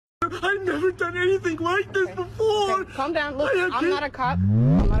I've never done anything like this before. Okay, calm down. Look, I'm not a cop.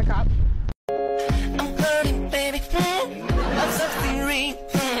 I'm not a cop. I'm hurting, baby. I'm something real.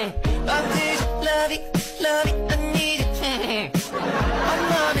 I need you, love it, I need it. I'm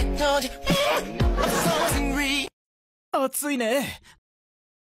not it, told you. I'm something real. 暑いね。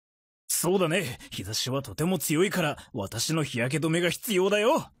そうだね。日差しはとても強いから、私の日焼け止めが必要だ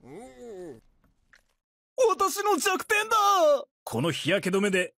よ。私の弱点だ。この日焼け止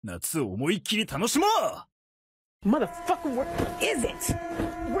めで夏を思いっきり楽しもう。Motherfucker, where is it?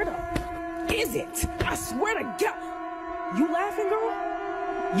 Where the is it? I swear to God. You laughing, girl?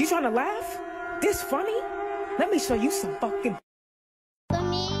 You trying to laugh? This funny? Let me show you some fucking. For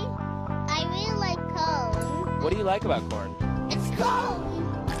me, I really like corn. What do you like about corn? It's corn.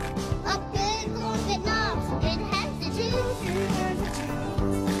 A big corn Vietnam. It has the juice.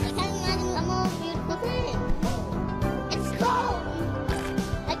 I can't imagine a more beautiful thing. It's corn.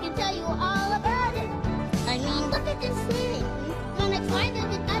 I can tell you all about it. I mean, look at this thing. When I find it,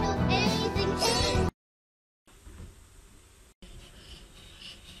 I don't anything in.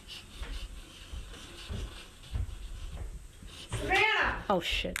 Savannah! Oh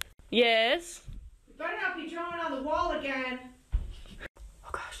shit. Yes. You better not be drawing on the wall again. Oh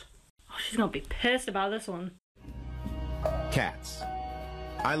gosh. Oh, she's gonna be pissed about this one. Cats.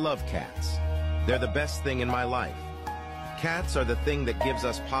 I love cats. They're the best thing in my life. Cats are the thing that gives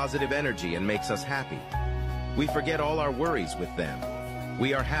us positive energy and makes us happy. We forget all our worries with them.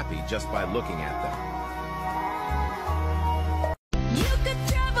 We are happy just by looking at them. You could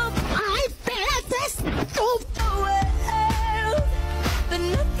travel my fastest through the world, but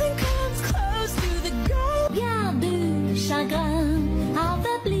nothing comes close to the goal. Bien du chagrin,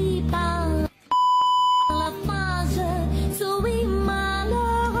 affaibli par la phase, souris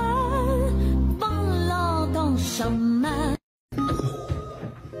malheureux, volant ton chemin.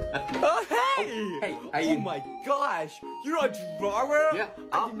 Oh, hey! Hey, Oh my gosh! You're a drawer? Yeah,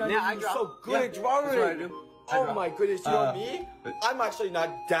 I did not know you were so good at drawing. That's what I do. I Oh draw. my goodness, you know me? I'm actually not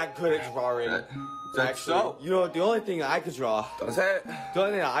that good at drawing. That's so. You know, the only thing I could draw, Don't say it. the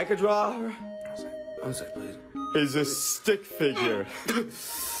only thing I could draw Don't say it, please. is a stick figure.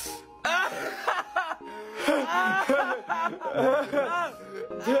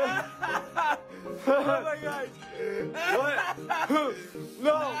 Oh my gosh! What?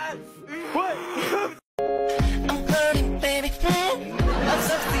 No! What? I'm hurting, baby. I'm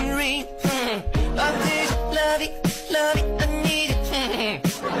something real. I need you, love it, I need it.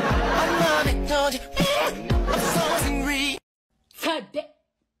 I'm not it, told you. I'm something real.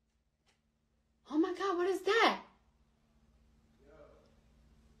 Oh my God, what is that?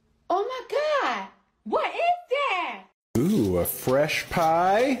 Oh my God! What is that? Ooh, a fresh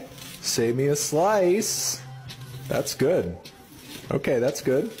pie. Save me a slice. That's good. Okay, that's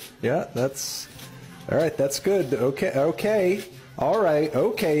good. Yeah, that's... All right, that's good. Okay, okay. All right,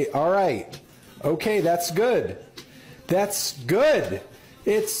 okay, all right. Okay, that's good. That's good.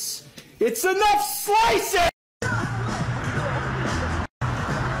 It's enough slices!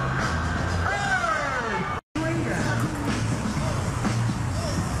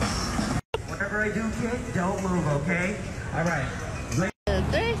 Whatever I do, kid, don't move, okay? All right.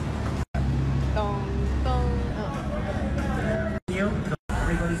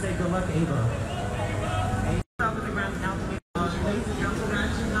 Everybody say good luck, Ava. Stop at the ground now. Ladies and gentlemen,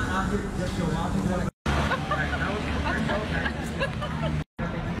 actually not out here just show off. We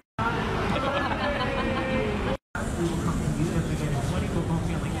will come to you if we get a 20, we're both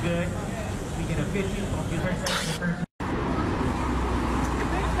feeling good. If we get a 50, we'll give ourselves the first.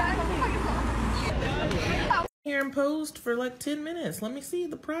 Here and posed for like 10 minutes. Let me see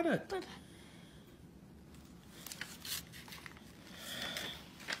the product.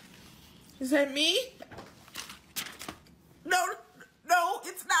 Is that me? No,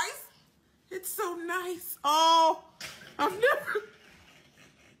 it's nice. It's so nice. Oh, I've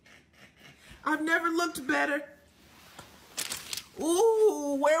never looked better.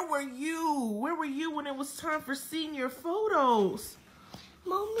 Ooh, where were you? Where were you when it was time for senior photos?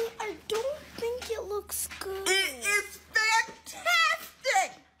 Mommy, I don't think it looks good. It is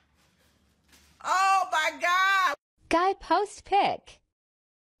fantastic. Oh my God. Guy post pic.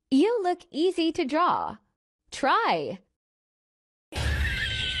 You look easy to draw. Try.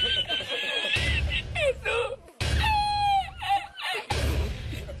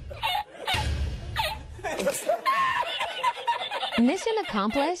 Mission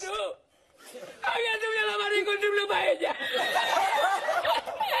accomplished.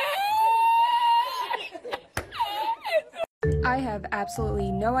 I have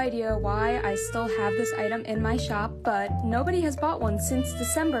absolutely no idea why I still have this item in my shop, but nobody has bought one since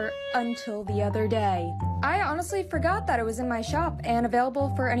December until the other day. I honestly forgot that it was in my shop and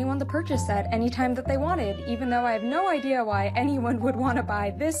available for anyone to purchase at any time that they wanted, even though I have no idea why anyone would want to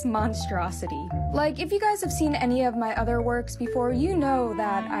buy this monstrosity. Like, if you guys have seen any of my other works before, you know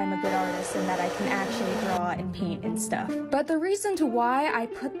that I'm a good artist and that I can actually draw and paint and stuff. But the reason to why I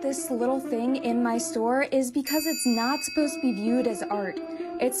put this little thing in my store is because it's not supposed to be viewed as art.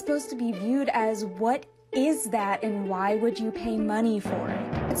 It's supposed to be viewed as what is that and why would you pay money for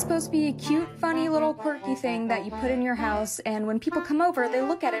it? It's supposed to be a cute, funny little quirky thing that you put in your house, and when people come over, they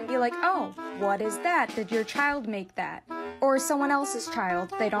look at it and be like, oh, what is that? Did your child make that? Or someone else's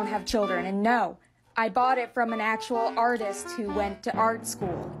child. They don't have children, and no. I bought it from an actual artist who went to art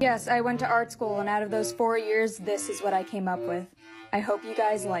school. Yes, I went to art school, and out of those 4 years, this is what I came up with. I hope you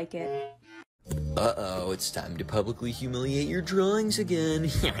guys like it. Uh-oh, it's time to publicly humiliate your drawings again.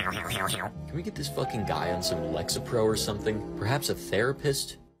 Can we get this fucking guy on some Lexapro or something? Perhaps a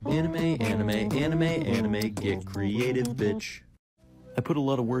therapist? Anime, get creative, bitch. I put a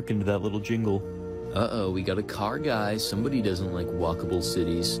lot of work into that little jingle. Uh-oh, we got a car guy. Somebody doesn't like walkable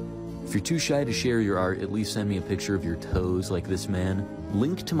cities. If you're too shy to share your art, at least send me a picture of your toes like this man.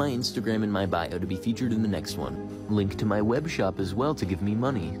 Link to my Instagram in my bio to be featured in the next one. Link to my web shop as well to give me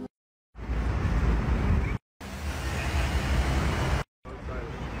money.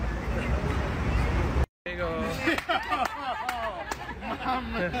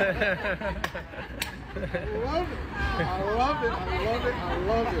 I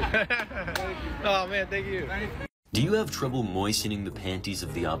love it. Oh man, thank you. Do you have trouble moistening the panties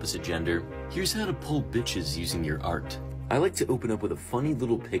of the opposite gender? Here's how to pull bitches using your art. I like to open up with a funny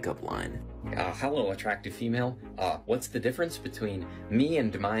little pickup line. Hello, attractive female. What's the difference between me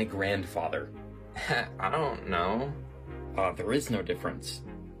and my grandfather? I don't know. There is no difference.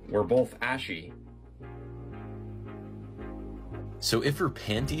 We're both ashy. So if her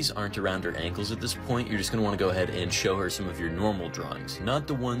panties aren't around her ankles at this point, you're just going to want to go ahead and show her some of your normal drawings, not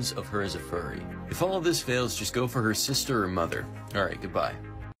the ones of her as a furry. If all of this fails, just go for her sister or mother. Alright, goodbye.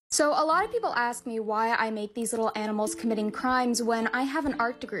 So a lot of people ask me why I make these little animals committing crimes when I have an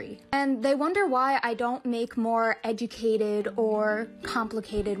art degree. And they wonder why I don't make more educated or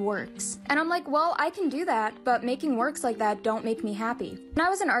complicated works. And I'm like, well, I can do that, but making works like that don't make me happy. When I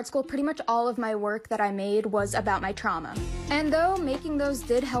was in art school, pretty much all of my work that I made was about my trauma. And though making those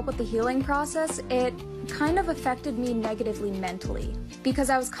did help with the healing process, it kind of affected me negatively mentally, because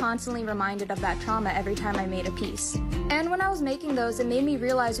I was constantly reminded of that trauma every time I made a piece. And when I was making those, it made me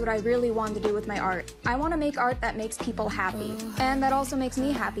realize what I really wanted to do with my art. I want to make art that makes people happy, and that also makes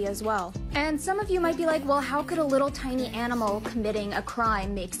me happy as well. And some of you might be like, well, how could a little tiny animal committing a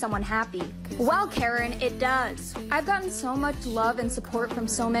crime make someone happy? Well, Karen, it does. I've gotten so much love and support from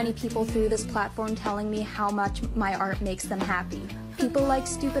so many people through this platform telling me how much my art makes them happy. People like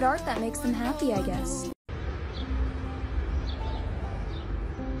stupid art that makes them happy, I guess.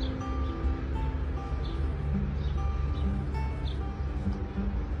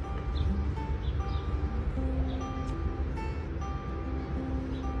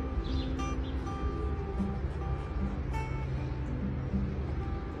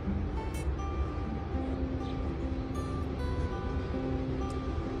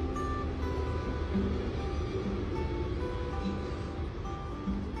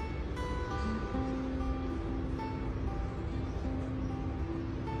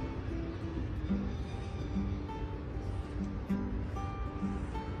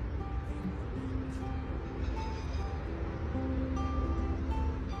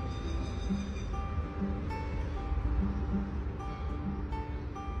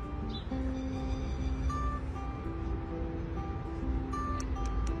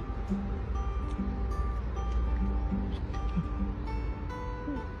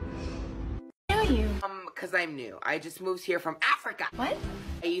 Because I'm new. I just moved here from Africa. What?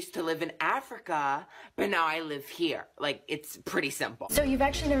 I used to live in Africa, but now I live here. Like, it's pretty simple. So you've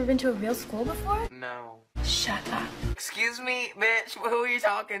actually never been to a real school before? No. Shut up. Excuse me, bitch. Who are you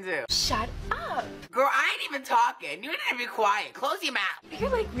talking to? Shut up. Girl, I ain't even talking. You need to be quiet. Close your mouth. You're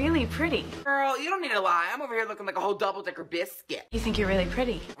like really pretty. Girl, you don't need to lie. I'm over here looking like a whole double-decker biscuit. You think you're really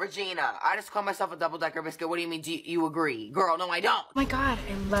pretty? Regina, I just call myself a double-decker biscuit. What do you mean you agree? Girl, no, I don't. Oh my god,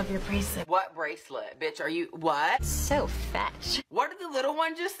 I love your bracelet. What bracelet? Bitch, are you... What? So fetch. What did the little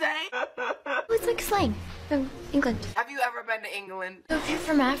one just say? It's like slang from England. Have you ever been to England? So if you're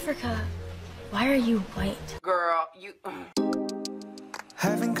from Africa, why are you white? Girl, you...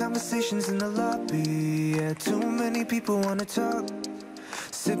 Having conversations in the lobby, yeah, too many people wanna talk.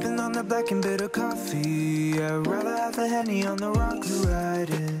 Sipping on the black and bitter coffee, I'd rather have a Henny on the rocks. You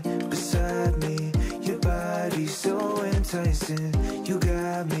riding beside me, your body so enticing. You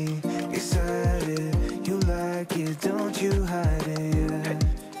got me excited. You like it, don't you hide it, yeah.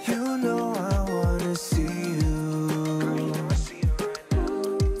 You know I wanna see you.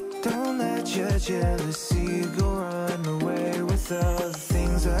 Don't let your jealousy go run away with all the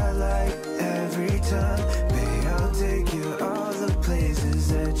things I like. Every time, babe, I'll take you all the places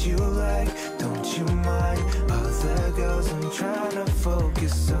that you like. Don't you mind all the girls I'm trying to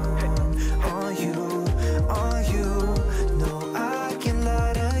focus on you, on you. No, I can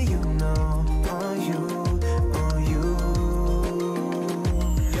lie to you, no, on you, on you.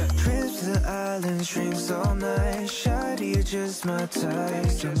 Trips to the islands, drinks all night. Shawty, you're just my type.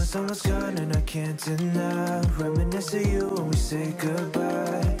 Summer's gone and I can't deny. Reminisce of you when we say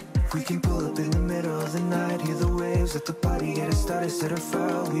goodbye. We can pull up in the middle of the night, hear the waves at the party, get it started, set a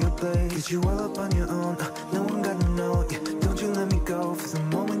fire, we'll play. Get you all up on your own, no one gotta know, yeah. Don't you let me go, for the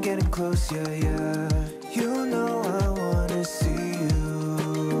moment getting close, yeah, yeah. You know I wanna see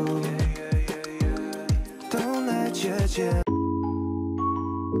you. Don't let your jet.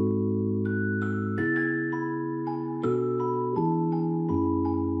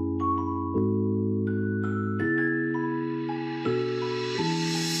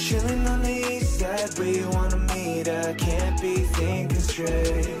 Chilling on the east side, where you wanna meet? I can't be thinking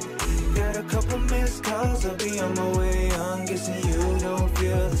straight. Got a couple missed calls, I'll be on my way. I'm guessing you don't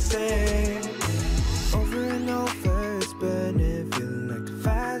feel the same. Over and over, it's burning, feeling like the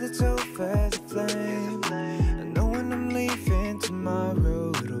fire that's over the flame. I know when I'm leaving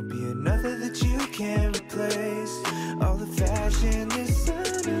tomorrow, it'll be another that you can't replace. All the fashion is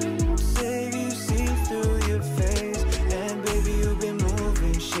sudden, won't save you, see through your face. And baby, you've been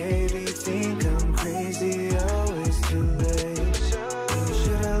moving shady, think I'm crazy, always too late.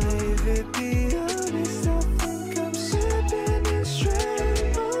 Should I leave it, be honest, I think I'm slipping and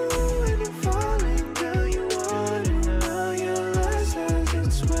straight. Oh, when you're falling down, you want it, now your last has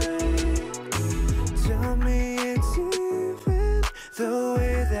its way. Tell me it's even the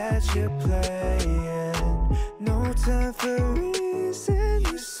way that you play.